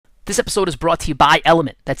This episode is brought to you by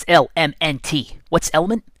Element. That's L-M-N-T. What's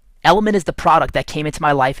Element? Element is the product that came into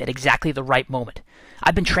my life at exactly the right moment.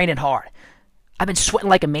 I've been training hard. I've been sweating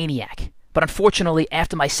like a maniac. But unfortunately,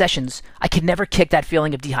 after my sessions, I could never kick that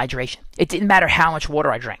feeling of dehydration. It didn't matter how much water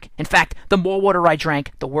I drank. In fact, the more water I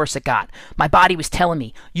drank, the worse it got. My body was telling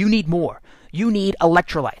me, you need more. You need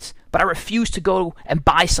electrolytes. But I refused to go and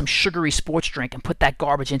buy some sugary sports drink and put that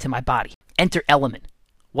garbage into my body. Enter Element.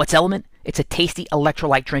 What's Element? It's a tasty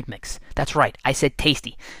electrolyte drink mix. That's right, I said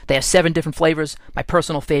tasty. They have 7 different flavors. My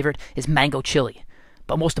personal favorite is mango chili.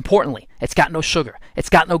 But most importantly, it's got no sugar. It's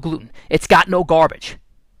got no gluten. It's got no garbage.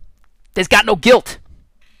 There's got no guilt.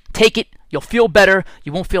 Take it. You'll feel better.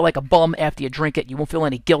 You won't feel like a bum after you drink it. You won't feel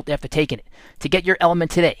any guilt after taking it. To get your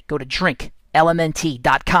Element today, go to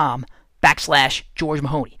drinklmnt.com/George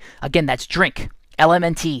Mahoney. Again, that's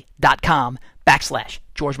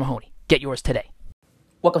drinklmnt.com/George Mahoney. Get yours today.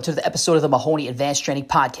 Welcome to the episode of the Mahoney Advanced Training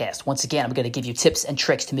Podcast. Once again, I'm going to give you tips and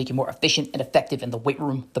tricks to make you more efficient and effective in the weight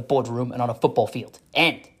room, the boardroom, and on a football field.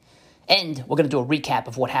 And we're going to do a recap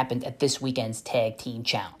of what happened at this weekend's Tag Team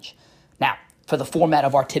Challenge. Now, for the format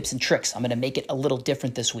of our tips and tricks, I'm going to make it a little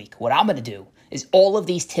different this week. What I'm going to do is all of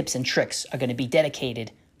these tips and tricks are going to be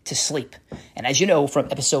dedicated to sleep. And as you know from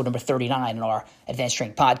episode number 39 in our Advanced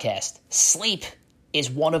Training Podcast, sleep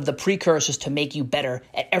is one of the precursors to make you better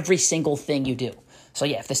at every single thing you do. So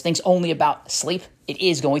yeah, if this thing's only about sleep, it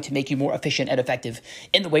is going to make you more efficient and effective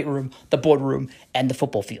in the weight room, the boardroom, and the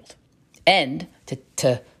football field. And to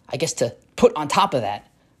put on top of that,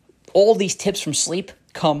 all these tips from sleep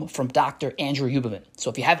come from Dr. Andrew Huberman. So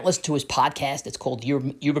if you haven't listened to his podcast, it's called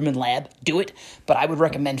Huberman Lab, do it. But I would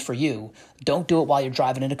recommend for you, don't do it while you're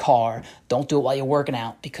driving in a car. Don't do it while you're working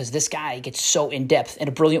out, because this guy gets so in-depth in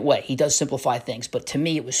a brilliant way. He does simplify things, but to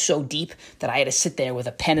me, it was so deep that I had to sit there with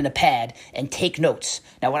a pen and a pad and take notes.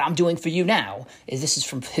 Now, what I'm doing for you now is this is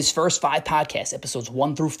from his first 5 podcasts, episodes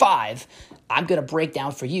 1 through 5. I'm going to break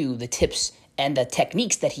down for you the tips and the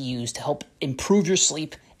techniques that he used to help improve your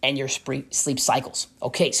sleep and your sleep cycles.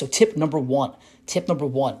 Okay, so tip number one,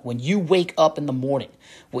 when you wake up in the morning,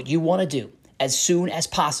 what you want to do as soon as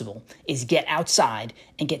possible is get outside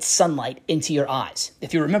and get sunlight into your eyes.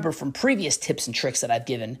 If you remember from previous tips and tricks that I've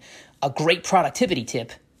given, a great productivity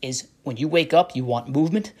tip is when you wake up, you want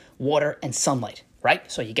movement, water, and sunlight,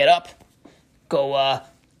 right? So you get up, go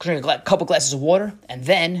drink a couple glasses of water, and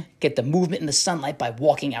then get the movement in the sunlight by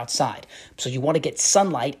walking outside. So you want to get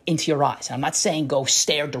sunlight into your eyes. And I'm not saying go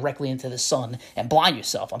stare directly into the sun and blind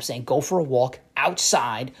yourself. I'm saying go for a walk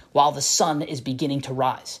outside while the sun is beginning to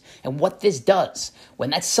rise. And what this does, when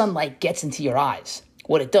that sunlight gets into your eyes,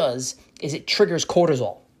 what it does is it triggers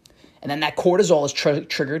cortisol. And then that cortisol is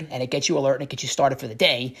triggered, and it gets you alert, and it gets you started for the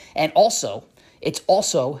day. And also, it's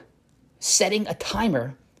also setting a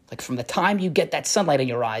timer. Like from the time you get that sunlight in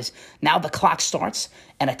your eyes, now the clock starts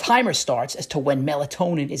and a timer starts as to when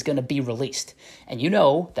melatonin is going to be released. And you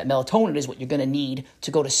know that melatonin is what you're going to need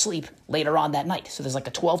to go to sleep later on that night. So there's like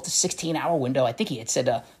a 12 to 16 hour window. I think he had said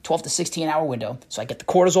a 12 to 16 hour window. So I get the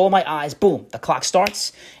cortisol in my eyes, boom, the clock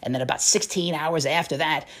starts. And then about 16 hours after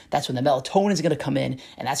that, that's when the melatonin is going to come in,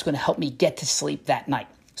 and that's going to help me get to sleep that night.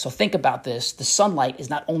 So think about this. The sunlight is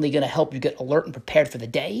not only going to help you get alert and prepared for the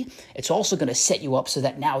day, it's also going to set you up so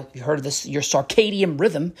that now, you heard of this, your circadian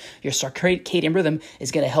rhythm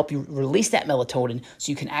is going to help you release that melatonin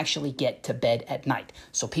so you can actually get to bed at night.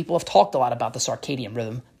 So people have talked a lot about the circadian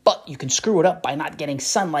rhythm, but you can screw it up by not getting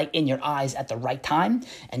sunlight in your eyes at the right time,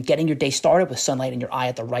 and getting your day started with sunlight in your eye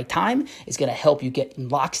at the right time is going to help you get in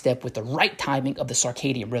lockstep with the right timing of the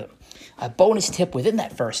circadian rhythm. A bonus tip within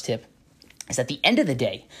that first tip is at the end of the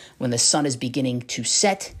day, when the sun is beginning to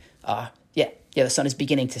set, the sun is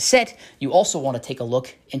beginning to set, you also want to take a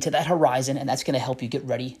look into that horizon, and that's going to help you get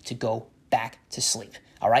ready to go back to sleep.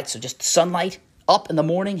 All right, so just sunlight up in the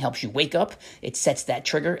morning helps you wake up. It sets that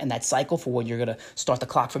trigger and that cycle for when you're going to start the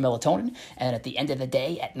clock for melatonin. And at the end of the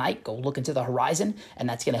day, at night, go look into the horizon, and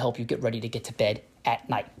that's going to help you get ready to get to bed at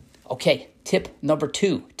night. Okay, tip number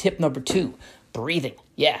two, breathing.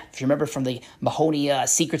 Yeah, if you remember from the Mahoney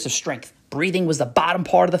Secrets of Strength, breathing was the bottom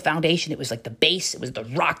part of the foundation. It was like the base. It was the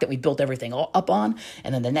rock that we built everything up on.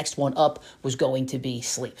 And then the next one up was going to be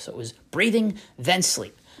sleep. So it was breathing, then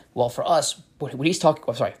sleep. Well, for us, for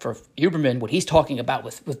Huberman, what he's talking about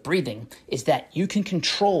with breathing is that you can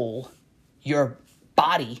control your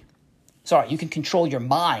body. You can control your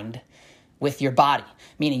mind with your body.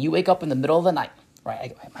 Meaning you wake up in the middle of the night,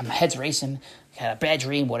 right? My head's racing, I had a bad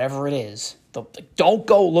dream, whatever it is. Don't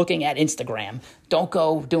go looking at Instagram. Don't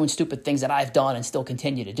go doing stupid things that I've done and still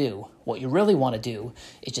continue to do. What you really want to do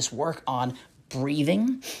is just work on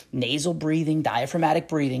breathing, nasal breathing, diaphragmatic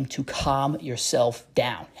breathing to calm yourself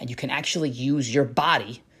down. And you can actually use your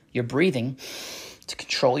body, your breathing, to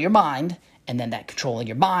control your mind. And then that controlling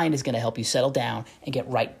your mind is going to help you settle down and get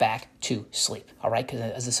right back to sleep. All right? Because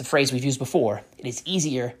as it's a phrase we've used before, it is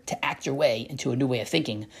easier to act your way into a new way of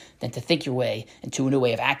thinking than to think your way into a new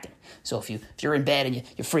way of acting. So if you're in bed and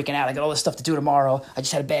you're freaking out, I got all this stuff to do tomorrow, I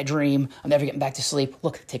just had a bad dream, I'm never getting back to sleep.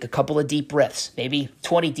 Look, take a couple of deep breaths, maybe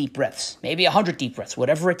 20 deep breaths, maybe 100 deep breaths,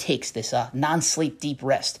 whatever it takes, this non-sleep deep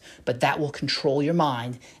rest. But that will control your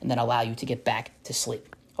mind and then allow you to get back to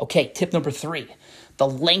sleep. Okay, tip number 3. The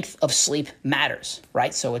length of sleep matters,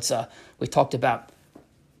 right? So we talked about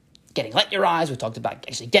getting light in your eyes. We talked about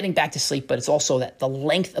actually getting back to sleep, but it's also that the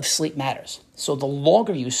length of sleep matters. So the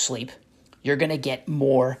longer you sleep, you're going to get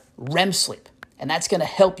more REM sleep, and that's going to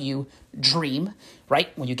help you dream, right?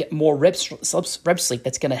 When you get more REM sleep,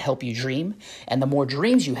 that's going to help you dream, and the more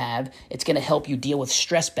dreams you have, it's going to help you deal with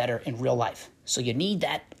stress better in real life. So you need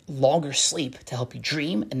that longer sleep to help you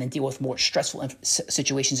dream and then deal with more stressful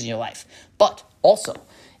situations in your life. But also,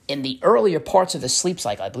 in the earlier parts of the sleep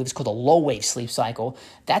cycle, I believe it's called a low-wave sleep cycle,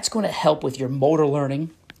 that's going to help with your motor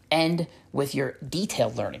learning and with your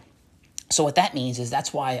detailed learning. So what that means is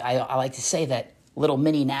that's why I like to say that little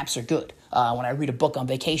mini naps are good. When I read a book on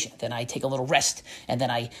vacation, then I take a little rest, and then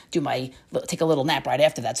I take a little nap right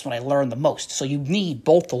after. That's when I learn the most. So you need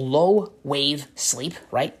both the low wave sleep,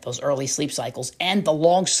 right, those early sleep cycles, and the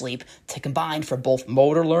long sleep to combine for both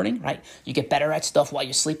motor learning, right? You get better at stuff while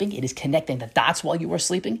you're sleeping. It is connecting the dots while you are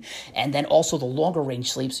sleeping, and then also the longer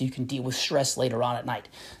range sleep so you can deal with stress later on at night.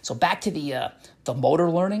 So back to the motor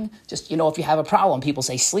learning, just, if you have a problem, people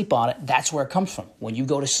say sleep on it. That's where it comes from. When you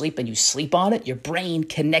go to sleep and you sleep on it, your brain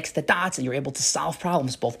connects the dots and you're able to solve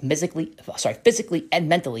problems both physically and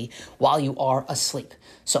mentally while you are asleep.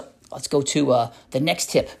 So let's go to the next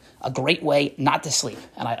tip, a great way not to sleep.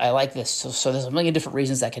 And I like this. So there's a million different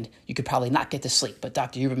reasons that you could probably not get to sleep. But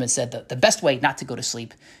Dr. Huberman said that the best way not to go to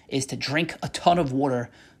sleep is to drink a ton of water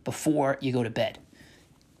before you go to bed.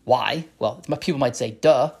 Why? Well, people might say,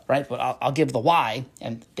 duh, right? But I'll give the why.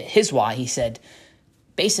 And his why, he said,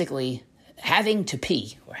 basically, having to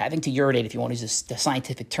pee or having to urinate, if you want to use the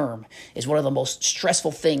scientific term, is one of the most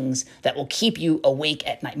stressful things that will keep you awake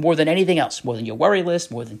at night more than anything else, more than your worry list,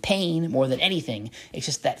 more than pain, more than anything. It's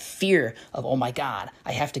just that fear of, oh my God,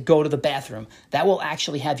 I have to go to the bathroom. That will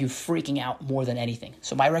actually have you freaking out more than anything.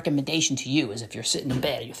 So my recommendation to you is if you're sitting in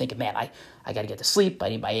bed and you're thinking, man, I got to get to sleep. I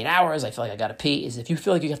need my 8 hours. I feel like I got to pee. Is if you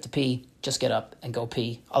feel like you have to pee, just get up and go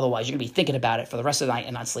pee. Otherwise, you're going to be thinking about it for the rest of the night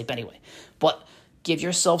and not sleep anyway. But give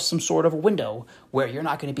yourself some sort of a window where you're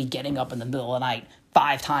not going to be getting up in the middle of the night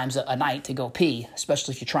 5 times a night to go pee,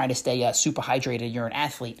 especially if you're trying to stay super hydrated, you're an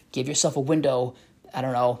athlete. Give yourself a window,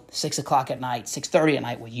 6 o'clock at night, 6:30 at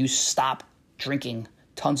night, where you stop drinking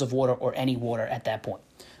tons of water or any water at that point.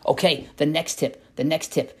 Okay, the next tip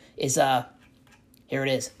is, here it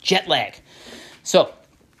is, jet lag. So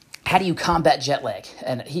how do you combat jet lag?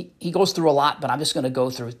 And he goes through a lot, but I'm just going to go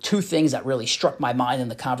through 2 things that really struck my mind in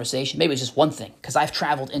the conversation. Maybe it's just one thing, because I've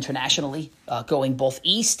traveled internationally, going both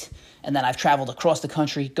east, and then I've traveled across the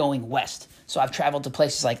country going west. So I've traveled to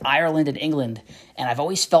places like Ireland and England, and I've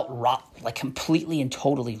always felt rocked, like completely and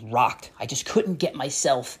totally rocked. I just couldn't get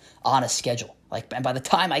myself on a schedule. And by the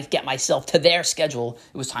time I get myself to their schedule,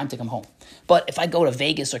 it was time to come home. But if I go to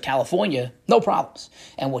Vegas or California, no problems.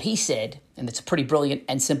 And what he said, and it's pretty brilliant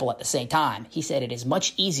and simple at the same time, he said it is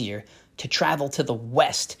much easier to travel to the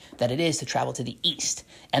west than it is to travel to the east.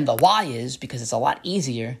 And the why is because it's a lot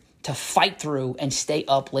easier to fight through and stay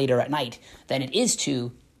up later at night than it is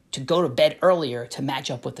to go to bed earlier to match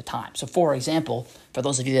up with the time. So for example, for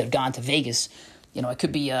those of you that have gone to Vegas, it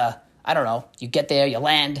could be, you get there, you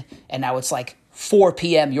land, and now it's like 4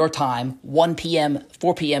 p.m. your time, 4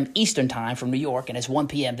 p.m. Eastern time from New York, and it's 1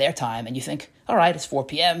 p.m. their time, and you think, all right, it's 4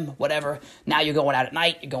 p.m., whatever. Now you're going out at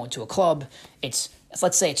night, you're going to a club.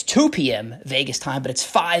 Let's say it's 2 p.m. Vegas time, but it's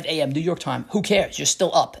 5 a.m. New York time. Who cares? You're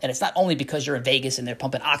still up. And it's not only because you're in Vegas and they're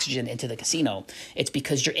pumping oxygen into the casino. It's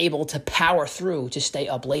because you're able to power through to stay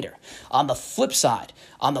up later. On the flip side,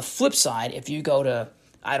 if you go to,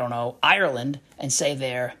 Ireland and say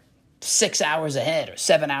they're 6 hours ahead or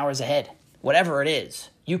 7 hours ahead, whatever it is,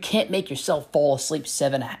 you can't make yourself fall asleep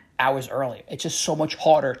 7 hours earlier. It's just so much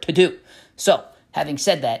harder to do. So, having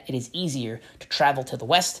said that, it is easier to travel to the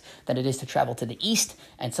west than it is to travel to the east,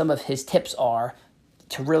 and some of his tips are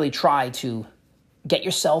to really try to get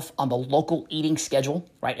yourself on the local eating schedule,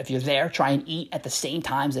 right? If you're there, try and eat at the same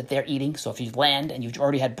times that they're eating. So if you land and you've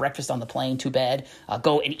already had breakfast on the plane, too bad.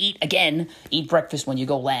 Go and eat again. Eat breakfast when you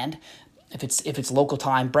go land. if it's local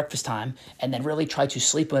time, breakfast time, and then really try to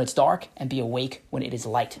sleep when it's dark and be awake when it is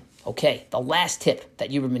light. Okay, the last tip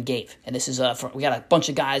that Huberman gave, and this is we got a bunch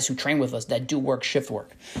of guys who train with us that do work shift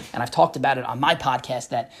work, and I've talked about it on my podcast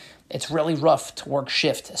that it's really rough to work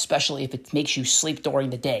shift, especially if it makes you sleep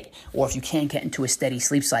during the day or if you can't get into a steady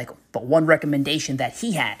sleep cycle. But one recommendation that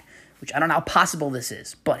he had, which I don't know how possible this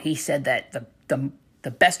is, but he said that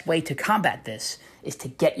the best way to combat this is to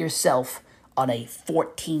get yourself on a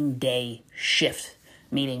 14-day shift,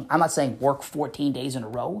 meaning I'm not saying work 14 days in a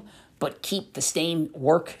row, but keep the same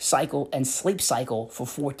work cycle and sleep cycle for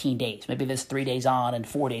 14 days. Maybe there's 3 days on and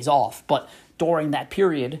 4 days off, but during that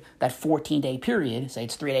period, that 14-day period, say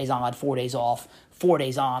it's 3 days on, 4 days off, 4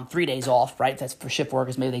 days on, 3 days off, right? That's for shift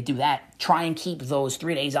workers. Maybe they do that. Try and keep those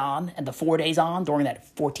 3 days on and the 4 days on during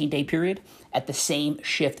that 14-day period at the same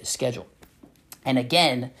shift schedule. And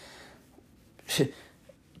again,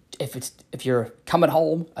 if you're coming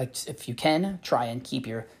home, if you can, try and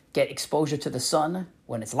get exposure to the sun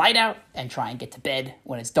when it's light out and try and get to bed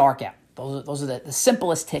when it's dark out. Those are the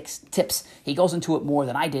simplest tips. He goes into it more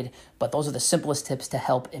than I did, but those are the simplest tips to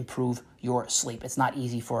help improve your sleep. It's not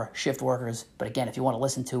easy for shift workers, but again, if you want to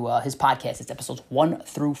listen to his podcast, it's episodes 1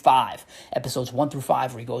 through 5. Episodes 1 through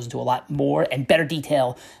 5 where he goes into a lot more and better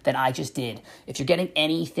detail than I just did. If you're getting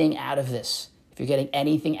anything out of this,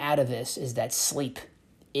 is that sleep,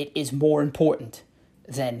 it is more important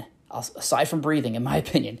than, aside from breathing, in my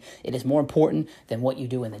opinion, it is more important than what you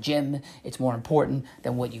do in the gym. It's more important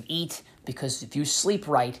than what you eat, because if you sleep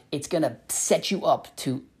right, it's going to set you up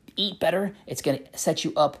to eat better. It's going to set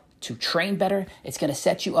you up to train better. It's going to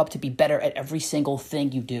set you up to be better at every single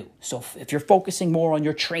thing you do. So if you're focusing more on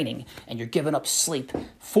your training and you're giving up sleep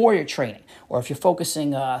for your training, or if you're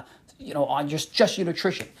focusing on just your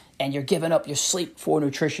nutrition and you're giving up your sleep for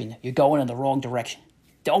nutrition, you're going in the wrong direction.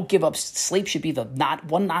 Don't give up. Sleep should be the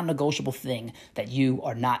one non-negotiable thing that you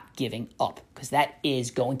are not giving up, because that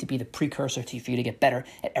is going to be the precursor for you to get better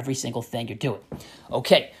at every single thing you're doing.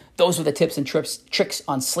 Okay, those are the tips and tricks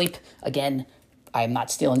on sleep. Again, I am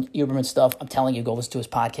not stealing Huberman stuff. I'm telling you, go listen to his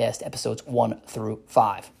podcast, episodes 1 through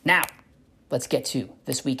 5. Now, let's get to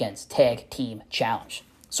this weekend's Tag Team Challenge.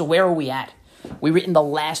 So where are we at? We're in the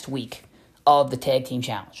last week of the Tag Team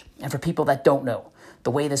Challenge. And for people that don't know,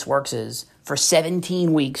 the way this works is for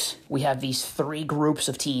 17 weeks, we have these 3 groups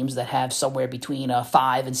of teams that have somewhere between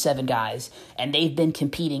 5 and 7 guys, and they've been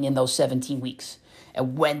competing in those 17 weeks.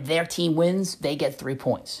 And when their team wins, they get 3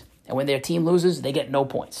 points. And when their team loses, they get no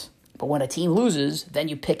points. But when a team loses, then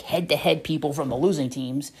you pick head-to-head people from the losing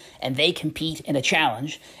teams, and they compete in a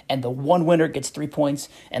challenge, and the one winner gets 3 points,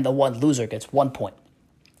 and the one loser gets 1 point.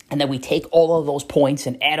 And then we take all of those points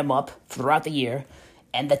and add them up throughout the year,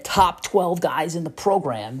 and the top 12 guys in the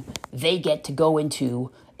program, they get to go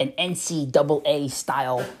into an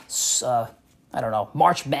NCAA-style,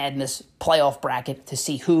 March Madness playoff bracket to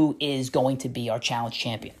see who is going to be our challenge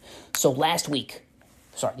champion. So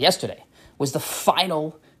yesterday, was the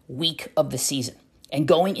final week of the season. And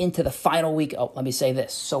going into the final week, let me say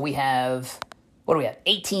this. So we have,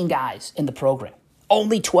 18 guys in the program.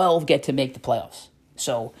 Only 12 get to make the playoffs.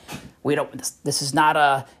 So this is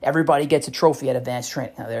not everybody gets a trophy at advanced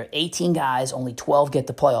training. Now, there are 18 guys, only 12 get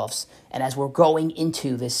the playoffs. And as we're going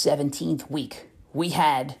into this 17th week, we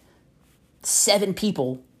had 9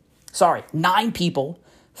 people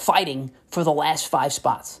fighting for the last 5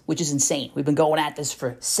 spots, which is insane. We've been going at this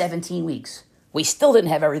for 17 weeks. We still didn't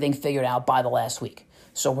have everything figured out by the last week.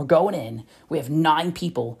 So we're going in. We have 9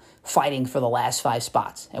 people fighting for the last 5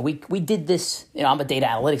 spots. And we did this, I'm a data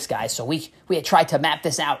analytics guy, so we had tried to map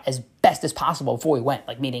this out as best as possible before we went.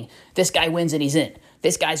 Like, meaning this guy wins and he's in.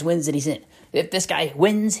 This guy wins and he's in. If this guy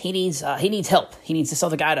wins, he needs help. He needs this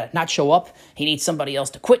other guy to not show up. He needs somebody else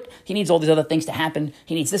to quit. He needs all these other things to happen.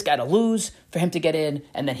 He needs this guy to lose for him to get in,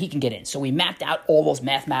 and then he can get in. So we mapped out all those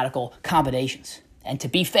mathematical combinations. And to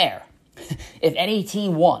be fair, if any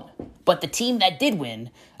team won, but the team that did win,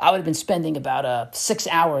 I would have been spending about 6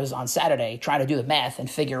 hours on Saturday trying to do the math and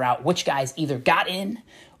figure out which guys either got in,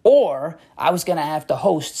 or I was going to have to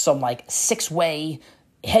host some 6-way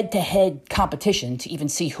head-to-head competition to even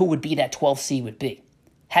see who would be that 12th seed would be.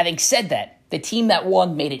 Having said that, the team that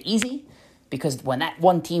won made it easy, because when that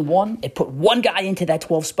one team won, it put one guy into that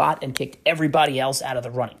 12th spot and kicked everybody else out of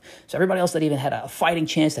the running. So everybody else that even had a fighting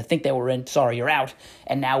chance to think they were in, sorry, you're out.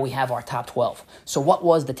 And now we have our top 12. So what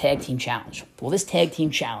was the Tag Team Challenge? Well, this Tag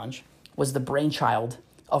Team Challenge was the brainchild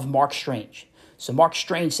of Mark Strange. So Mark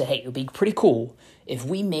Strange said, hey, it would be pretty cool if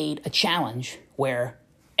we made a challenge where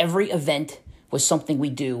every event was something we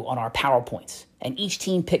do on our PowerPoints. And each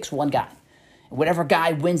team picks one guy. And whatever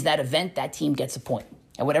guy wins that event, that team gets a point.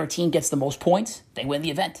 And whatever team gets the most points, they win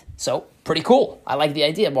the event. So, pretty cool. I like the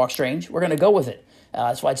idea, Mark Strange. We're going to go with it.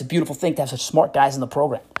 That's why it's a beautiful thing to have such smart guys in the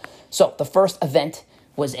program. So, the first event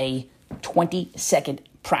was a 20-second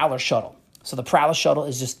Prowler shuttle. So, the Prowler shuttle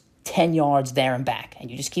is just 10 yards there and back,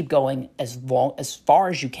 and you just keep going as far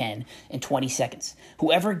as you can in 20 seconds.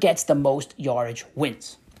 Whoever gets the most yardage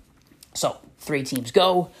wins. So, 3 teams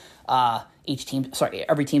go.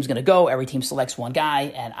 Every team's going to go. Every team selects one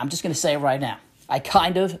guy, and I'm just going to say it right now. I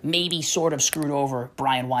kind of, maybe sort of screwed over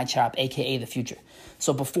Brian Weintraub, a.k.a. The Future.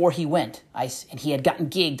 So before he went, and he had gotten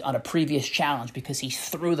gigged on a previous challenge because he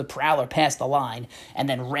threw the Prowler past the line and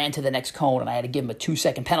then ran to the next cone, and I had to give him a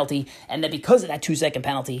 2-second penalty. And then because of that 2-second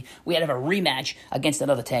penalty, we had to have a rematch against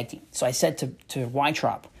another tag team. So I said to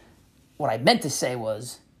Weintraub, what I meant to say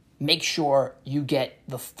was, make sure you get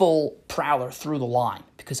the full Prowler through the line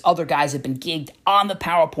because other guys have been gigged on the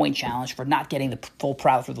PowerPoint challenge for not getting the full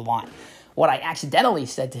Prowler through the line. What I accidentally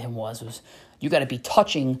said to him was you got to be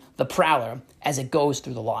touching the Prowler as it goes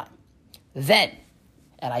through the line. Then,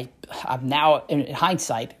 and I'm now, in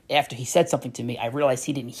hindsight, after he said something to me, I realized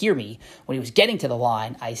he didn't hear me. When he was getting to the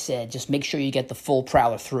line, I said, just make sure you get the full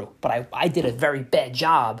Prowler through. But I did a very bad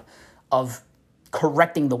job of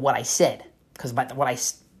correcting what I said. Because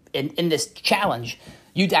in this challenge,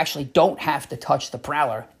 you actually don't have to touch the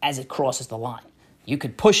Prowler as it crosses the line. You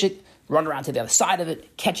could push it, run around to the other side of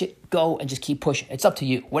it, catch it, go, and just keep pushing. It's up to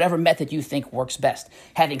you, whatever method you think works best.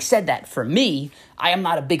 Having said that, for me, I am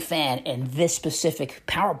not a big fan in this specific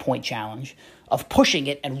PowerPoint challenge of pushing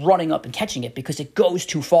it and running up and catching it because it goes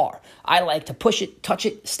too far. I like to push it, touch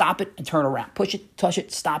it, stop it, and turn around. Push it, touch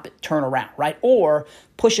it, stop it, turn around, right? Or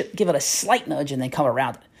push it, give it a slight nudge, and then come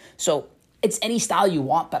around it. So it's any style you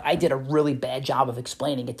want, but I did a really bad job of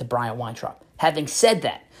explaining it to Brian Weintraub. Having said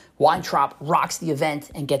that, Weintraub rocks the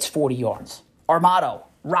event and gets 40 yards. Armato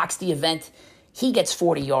rocks the event. He gets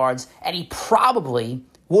 40 yards, and he probably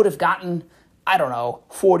would have gotten,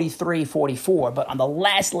 43, 44. But on the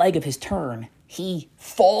last leg of his turn, he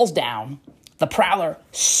falls down. The Prowler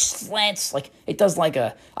slants, it does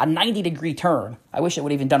a 90-degree turn. I wish it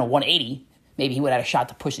would have even done a 180. Maybe he would have had a shot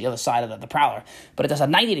to push the other side of the Prowler. But it does a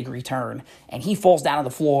 90-degree turn, and he falls down on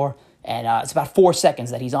the floor. And it's about 4 seconds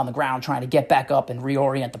that he's on the ground trying to get back up and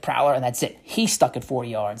reorient the Prowler, and that's it. He's stuck at 40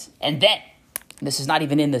 yards. And then, this is not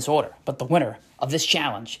even in this order, but the winner of this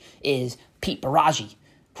challenge is Pete Baragi,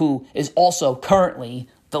 who is also currently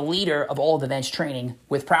the leader of all of advanced training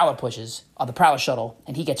with Prowler pushes on the Prowler shuttle,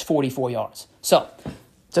 and he gets 44 yards. So,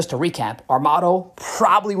 just to recap, Armato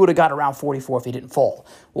probably would have got around 44 if he didn't fall.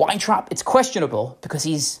 Weintraub, it's questionable because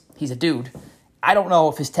he's a dude. I don't know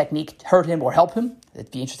if his technique hurt him or helped him. It'd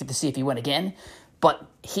be interesting to see if he went again. But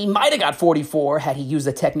he might have got 44 had he used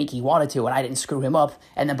the technique he wanted to, and I didn't screw him up.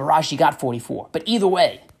 And then Baragi got 44. But either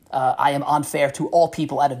way, I am unfair to all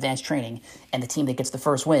people at advanced training, and the team that gets the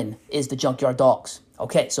first win is the Junkyard Dogs.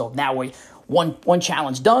 Okay, so now we're one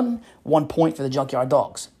challenge done, 1 point for the Junkyard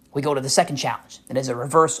Dogs. We go to the second challenge. It is a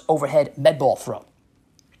reverse overhead med ball throw.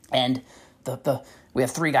 And we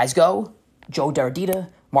have 3 guys go, Joe Deradita,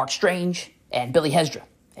 Mark Strange, and Billy Hesdra.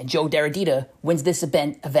 And Joe Deradita wins this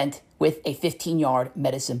event with a 15-yard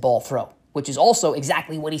medicine ball throw, which is also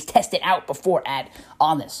exactly what he's tested out before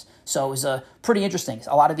on this. So it was pretty interesting.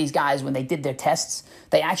 A lot of these guys, when they did their tests,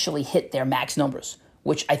 they actually hit their max numbers,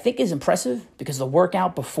 which I think is impressive because the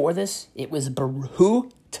workout before this, it was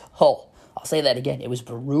brutal. I'll say that again. It was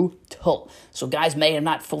brutal. So guys may have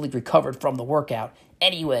not fully recovered from the workout.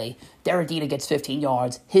 Anyway, Deradita gets 15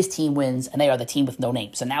 yards, his team wins, and they are the team with no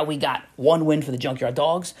name. So now we got 1 win for the Junkyard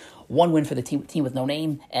Dogs, 1 win for the team with no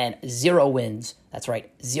name, and 0 wins. That's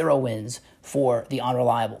right, 0 wins for the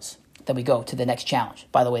Unreliables. Then we go to the next challenge.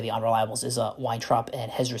 By the way, the Unreliables is Weintraub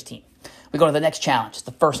and Hezra's team. We go to the next challenge. It's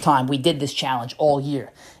the first time we did this challenge all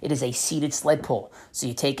year. It is a seated sled pull. So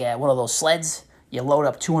you take one of those sleds, you load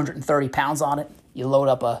up 230 pounds on it, you load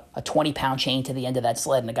up a 20-pound chain to the end of that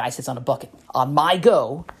sled, and the guy sits on a bucket. On my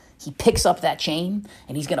go, he picks up that chain,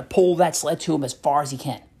 and he's going to pull that sled to him as far as he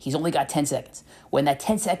can. He's only got 10 seconds. When that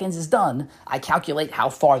 10 seconds is done, I calculate how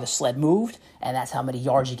far the sled moved, and that's how many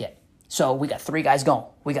yards you get. So we got 3 guys going.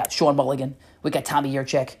 We got Sean Mulligan, we got Tommy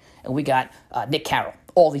Yurchek, and we got Nick Carroll.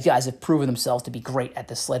 All these guys have proven themselves to be great at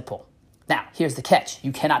this sled pull. Now, here's the catch.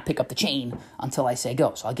 You cannot pick up the chain until I say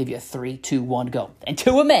go. So I'll give you a 3, 2, 1, go. And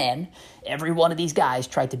to a man, every one of these guys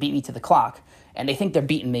tried to beat me to the clock, and they think they're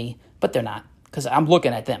beating me, but they're not, because I'm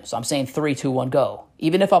looking at them. So I'm saying 3, 2, 1, go.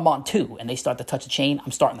 Even if I'm on 2 and they start to touch the chain,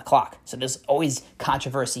 I'm starting the clock. So there's always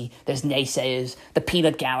controversy. There's naysayers. The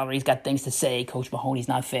peanut gallery's got things to say. Coach Mahoney's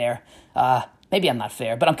not fair. maybe I'm not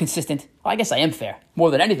fair, but I'm consistent. Well, I guess I am fair.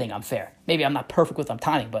 More than anything, I'm fair. Maybe I'm not perfect with my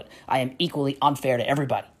timing, but I am equally unfair to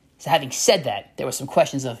everybody. So having said that, there were some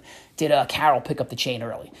questions of, did Carroll pick up the chain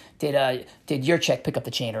early? Did Yurchek pick up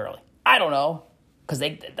the chain early? I don't know, because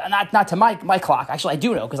they not to my clock. Actually, I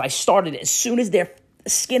do know, because I started as soon as their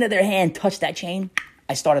skin of their hand touched that chain,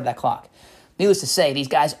 I started that clock. Needless to say, these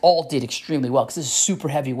guys all did extremely well, because this is super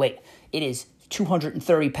heavy weight. It is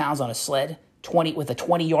 230 pounds on a sled, 20 with a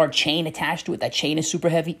 20-yard chain attached to it. That chain is super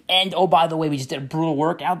heavy. And, oh, by the way, we just did a brutal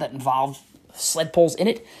workout that involved sled pulls in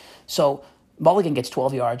it. So Mulligan gets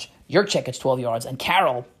 12 yards, Yurchek gets 12 yards, and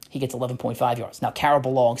Carroll, he gets 11.5 yards. Now, Carroll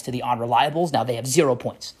belongs to the unreliables. Now, they have 0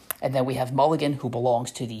 points. And then we have Mulligan, who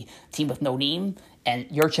belongs to the team with no name, and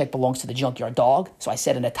Yurchek belongs to the Junkyard Dog. So I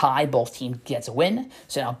said in a tie, both teams gets a win.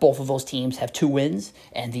 So now both of those teams have 2 wins,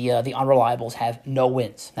 and the unreliables have no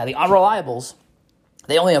wins. Now, the unreliables,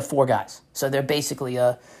 they only have 4 guys. So they're basically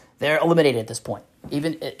they're eliminated at this point.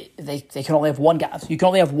 Even they can only have 1 guy. You can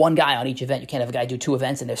only have 1 guy on each event. You can't have a guy do 2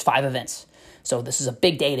 events, and there's 5 events. So this is a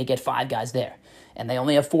big day to get 5 guys there. And they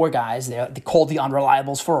only have 4 guys. They're called the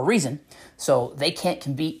unreliables for a reason. So they can't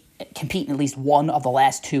compete in at least one of the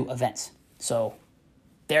last 2 events. So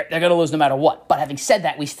they're going to lose no matter what. But having said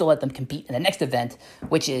that, we still let them compete in the next event,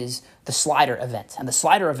 which is the slider event. And the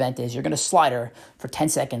slider event is you're going to slider for 10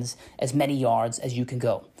 seconds as many yards as you can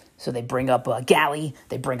go. So they bring up Galley.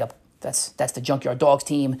 They bring up, that's the Junkyard Dogs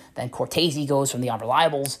team. Then Cortese goes from the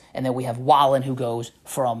unreliables. And then we have Wallen, who goes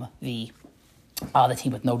from the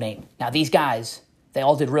team with no name. Now, these guys, they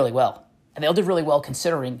all did really well. And they all did really well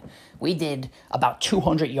considering we did about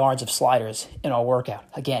 200 yards of sliders in our workout.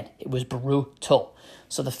 Again, it was brutal.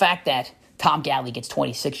 So the fact that Tom Galley gets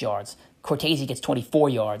 26 yards, Cortese gets 24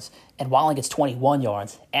 yards, and Wallen gets 21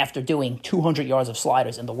 yards after doing 200 yards of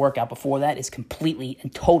sliders in the workout before that is completely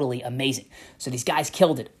and totally amazing. So these guys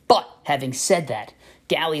killed it. But having said that,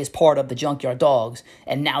 Galley is part of the Junkyard Dogs,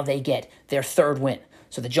 and now they get their 3rd win.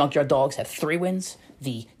 So the Junkyard Dogs have 3 wins,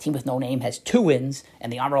 the team with no name has 2 wins,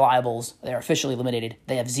 and the unreliables, they're officially eliminated,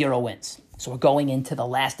 they have 0 wins. So we're going into the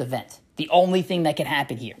last event. The only thing that can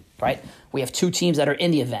happen here, right? We have 2 teams that are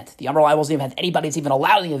in the event. The unreliables don't even have anybody that's even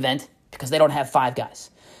allowed in the event because they don't have 5 guys.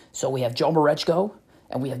 So we have Joe Marechko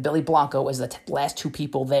and we have Billy Blanco as the last 2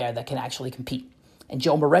 people there that can actually compete. And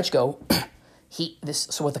Joe Marechko,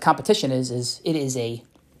 so what the competition is it is a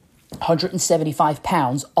 175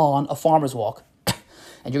 pounds on a farmer's walk.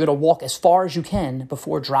 And you're going to walk as far as you can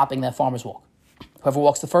before dropping that farmer's walk. Whoever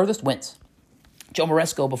walks the furthest wins. Joe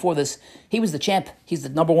Moresco, before this, he was the champ. He's the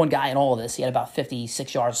number 1 guy in all of this. He had about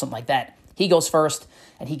 56 yards or something like that. He goes first,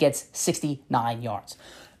 and he gets 69 yards.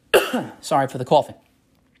 Sorry for the coughing.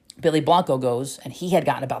 Billy Blanco goes, and he had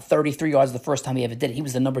gotten about 33 yards the first time he ever did it. He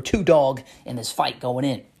was the number 2 dog in this fight going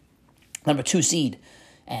in. Number 2 seed.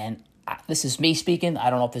 And this is me speaking.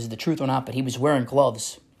 I don't know if this is the truth or not, but he was wearing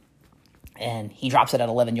gloves. And he drops it at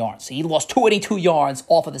 11 yards. So he lost 22 yards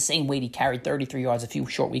off of the same weight he carried 33 yards a few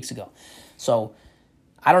short weeks ago. So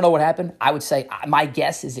I don't know what happened. I would say my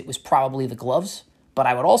guess is it was probably the gloves. But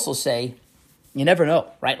I would also say you never know,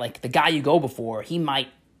 right? Like the guy you go before, he might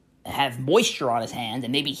have moisture on his hand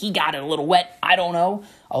and maybe he got it a little wet. I don't know.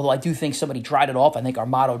 Although I do think somebody dried it off. I think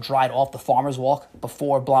Armato dried off the farmer's walk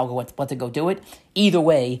before Blanco went to go do it. Either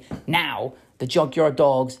way, now the Junkyard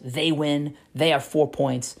Dogs, they win. They have 4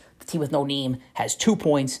 points. The team with no name has 2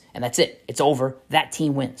 points, and that's it. It's over. That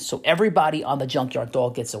team wins. So everybody on the Junkyard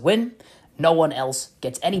Dog gets a win. No one else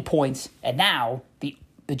gets any points. And now the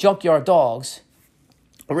Junkyard Dogs,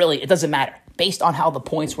 really, it doesn't matter. Based on how the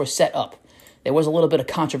points were set up, there was a little bit of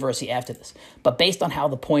controversy after this. But based on how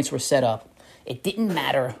the points were set up, it didn't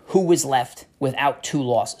matter who was left without 2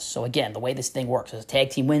 losses. So again, the way this thing works is a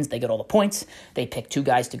tag team wins, they get all the points. They pick 2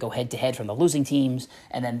 guys to go head-to-head from the losing teams,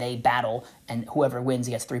 and then they battle, and whoever wins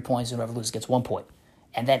gets 3 points, and whoever loses gets 1 point.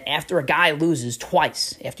 And then after a guy loses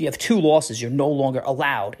twice, after you have 2 losses, you're no longer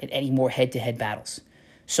allowed in any more head-to-head battles.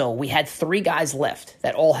 So we had 3 guys left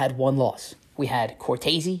that all had 1 loss. We had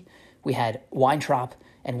Cortese, we had Weintraub,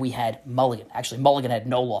 and we had Mulligan. Actually, Mulligan had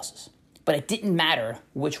no losses. But it didn't matter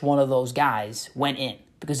which one of those guys went in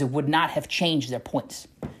because it would not have changed their points,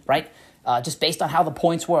 right? Just based on how the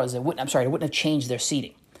points was, it wouldn't have changed their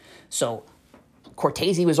seeding. So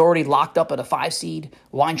Cortese was already locked up at a 5 seed.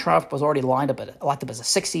 Weintraub was already locked up as a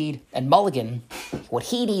 6 seed. And Mulligan, what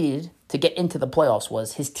he needed to get into the playoffs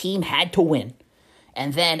was his team had to win.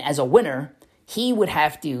 And then as a winner, he would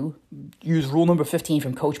have to use rule number 15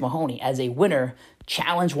 from Coach Mahoney. As a winner,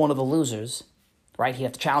 challenge one of the losers. Right, he'd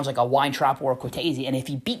have to challenge like a Weintraub or a Cortese, and if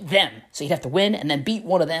he beat them, so he'd have to win and then beat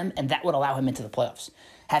one of them, and that would allow him into the playoffs.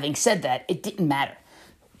 Having said that, it didn't matter.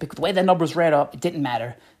 because the way the numbers ran up, it didn't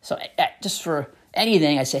matter. So just for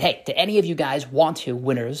anything, I said, hey, do any of you guys want to,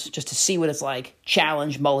 winners, just to see what it's like,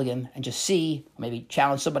 challenge Mulligan and just see, maybe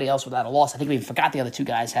challenge somebody else without a loss. I think we even forgot the other two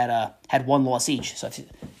guys had one loss each. So if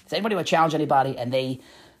anybody would challenge anybody, and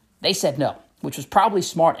they said no, which was probably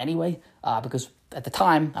smart anyway, because at the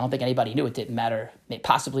time, I don't think anybody knew it didn't matter,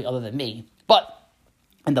 possibly other than me. But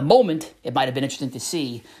in the moment, it might have been interesting to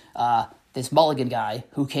see this Mulligan guy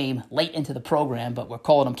who came late into the program, but we're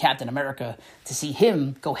calling him Captain America, to see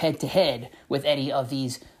him go head-to-head with any of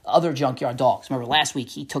these other junkyard dogs. Remember, last week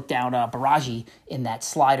he took down Baraji in that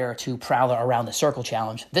slider to prowler around the circle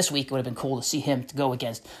challenge. This week it would have been cool to see him to go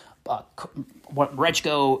against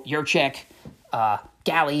Rechko, Yurchek,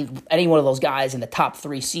 Galley, any one of those guys in the top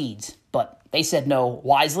 3 seeds. But they said no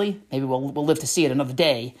wisely. Maybe we'll live to see it another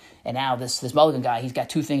day. And now this Mulligan guy, he's got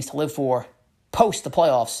 2 things to live for post the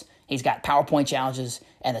playoffs. He's got PowerPoint challenges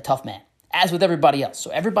and the tough man, as with everybody else. So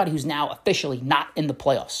everybody who's now officially not in the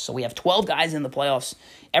playoffs. So we have 12 guys in the playoffs.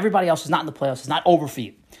 Everybody else is not in the playoffs. It's not over for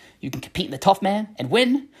you. You can compete in the tough man and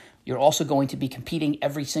win. You're also going to be competing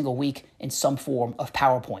every single week in some form of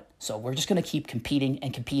PowerPoint. So we're just going to keep competing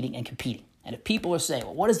and competing and competing. And if people are saying,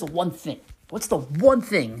 well, what is the one thing? What's the one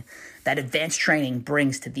thing that advanced training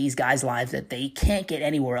brings to these guys' lives that they can't get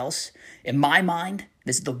anywhere else? In my mind,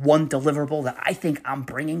 this is the one deliverable that I think I'm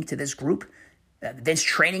bringing to this group, that advanced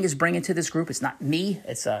training is bringing to this group. It's not me.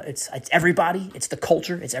 It's everybody. It's the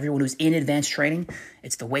culture. It's everyone who's in advanced training.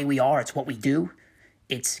 It's the way we are. It's what we do.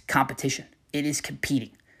 It's competition. It is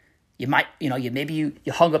competing. You might, maybe you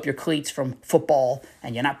hung up your cleats from football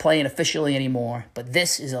and you're not playing officially anymore, but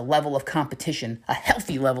this is a level of competition, a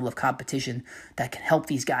healthy level of competition that can help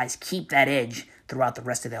these guys keep that edge throughout the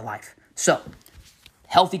rest of their life. So,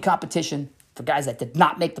 healthy competition for guys that did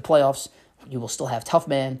not make the playoffs. You will still have tough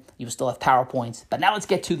man, you will still have PowerPoints, but now let's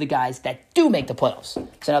get to the guys that do make the playoffs.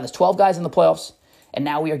 So now there's 12 guys in the playoffs, and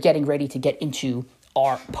now we are getting ready to get into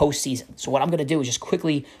our postseason. So what I'm going to do is just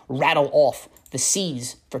quickly rattle off the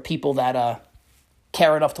seeds for people that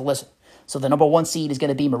care enough to listen. So the number 1 seed is going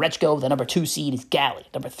to be Marechko. The number 2 seed is Galley.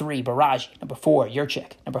 Number 3, Baraji. Number 4,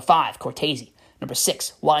 Yurchek. Number 5, Cortese. Number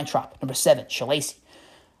 6, Weintraub. Number 7, Shalacy.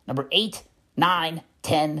 Number 8, 9,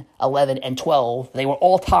 10, 11, and 12, they were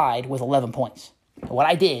all tied with 11 points. And what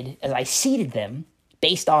I did is I seeded them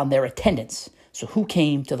based on their attendance. So who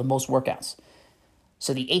came to the most workouts?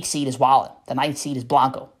 So the 8th seed is Wallen, the 9th seed is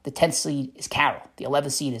Blanco, the 10th seed is Carroll, the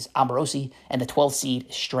 11th seed is Amorosi, and the 12th seed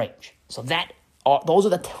is Strange. So those are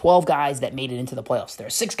the 12 guys that made it into the playoffs. There are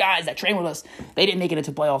 6 guys that train with us. They didn't make it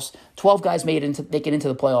into playoffs. 12 guys make it into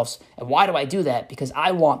the playoffs. And why do I do that? Because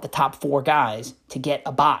I want the top 4 guys to get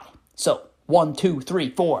a bye. So 1, 2, 3,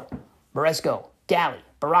 4, Marechko, Galley,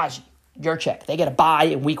 Baraji, Yurchek. They get a bye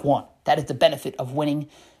in week 1. That is the benefit of winning.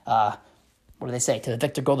 What do they say? To the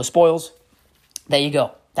victor go the spoils. There you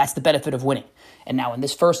go. That's the benefit of winning. And now in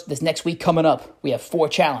this next week coming up, we have 4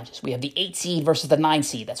 challenges. We have the 8 seed versus the 9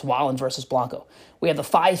 seed. That's Wallen versus Blanco. We have the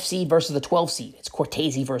 5 seed versus the 12 seed. It's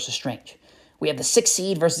Cortese versus Strange. We have the 6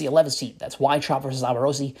 seed versus the 11 seed. That's Weintraub versus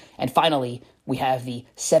Amorosi. And finally, we have the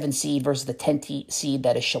 7 seed versus the 10 seed.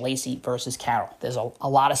 That is Shalacy versus Carroll. There's a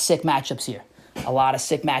lot of sick matchups here. A lot of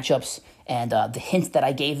sick matchups. And the hint that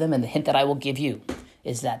I gave them and the hint that I will give you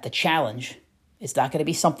is that the challenge is not going to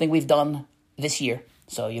be something we've done this year.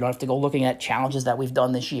 So you don't have to go looking at challenges that we've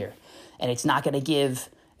done this year. And it's not going to give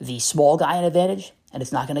the small guy an advantage, and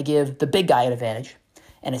it's not going to give the big guy an advantage,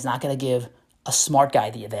 and it's not going to give a smart guy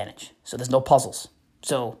the advantage. So there's no puzzles.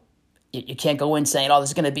 So you can't go in saying, oh, this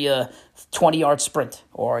is going to be a 20-yard sprint,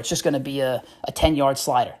 or it's just going to be a 10-yard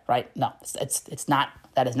slider, right? No, it's not.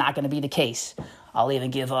 That is not going to be the case. I'll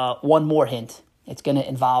even give one more hint. It's going to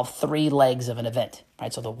involve 3 legs of an event,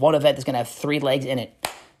 right? So the one event is going to have 3 legs in it.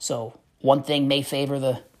 So one thing may favor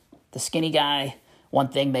the skinny guy, one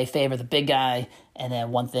thing may favor the big guy, and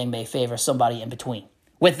then one thing may favor somebody in between.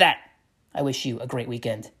 With that, I wish you a great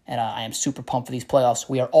weekend, and I am super pumped for these playoffs.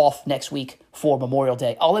 We are off next week for Memorial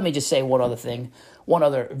Day. Oh, let me just say one other thing, one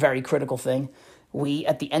other very critical thing. We,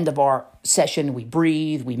 at the end of our session, we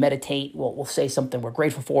breathe, we meditate, we'll say something we're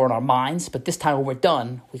grateful for in our minds, but this time when we're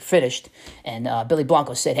done, we finished, and Billy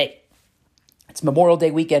Blanco said, hey, it's Memorial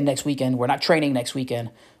Day weekend next weekend, we're not training next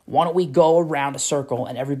weekend, why don't we go around a circle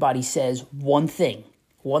and everybody says one thing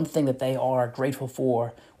that they are grateful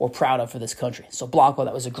for or proud of for this country. So Blanco,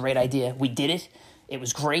 that was a great idea. We did it. It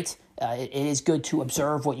was great. It is good to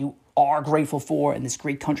observe what you are grateful for in this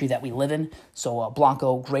great country that we live in. So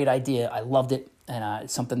Blanco, great idea. I loved it. And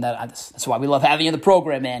it's something that's why we love having you in the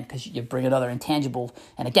program, man, because you bring another intangible.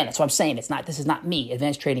 And again, that's what I'm saying. This is not me.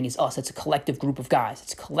 Advanced Trading is us. It's a collective group of guys.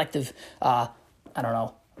 It's a collective,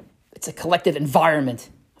 it's a collective environment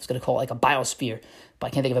was going to call it like a biosphere, but I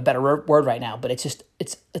can't think of a better word right now. But it's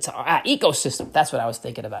our ecosystem. That's what I was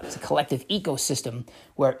thinking about. It's a collective ecosystem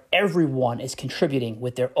where everyone is contributing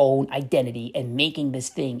with their own identity and making this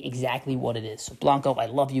thing exactly what it is. So Blanco, I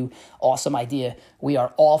love you. Awesome idea. We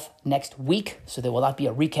are off next week, so there will not be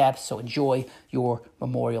a recap. So enjoy your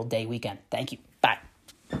Memorial Day weekend. Thank you. Bye.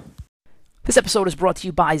 This episode is brought to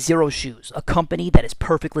you by Zero Shoes, a company that is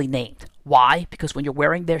perfectly named. Why? Because when you're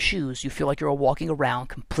wearing their shoes, you feel like you're walking around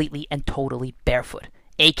completely and totally barefoot.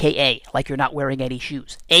 AKA, like you're not wearing any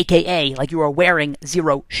shoes. AKA, like you are wearing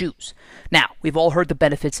zero shoes. Now, we've all heard the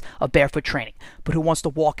benefits of barefoot training, but who wants to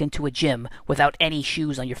walk into a gym without any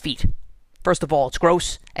shoes on your feet? First of all, it's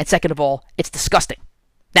gross, and second of all, it's disgusting.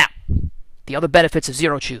 Now, the other benefits of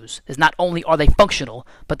zero shoes is not only are they functional,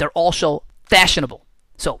 but they're also fashionable.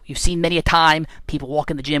 So you've seen many a time people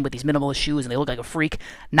walk in the gym with these minimalist shoes and they look like a freak.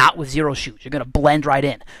 Not with zero shoes. You're going to blend right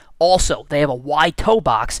in. Also, they have a wide toe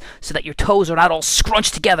box so that your toes are not all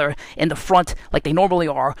scrunched together in the front like they normally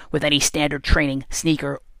are with any standard training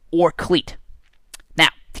sneaker or cleat. Now,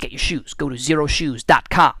 to get your shoes, go to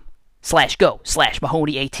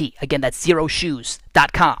zeroshoes.com/go/MahoneyAT. Again, that's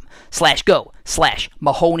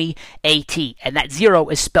zeroshoes.com/go/MahoneyAT. And that zero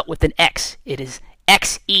is spelt with an X. It is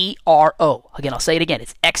Xero. Again, I'll say it again.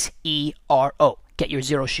 It's Xero. Get your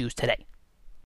Zero Shoes today.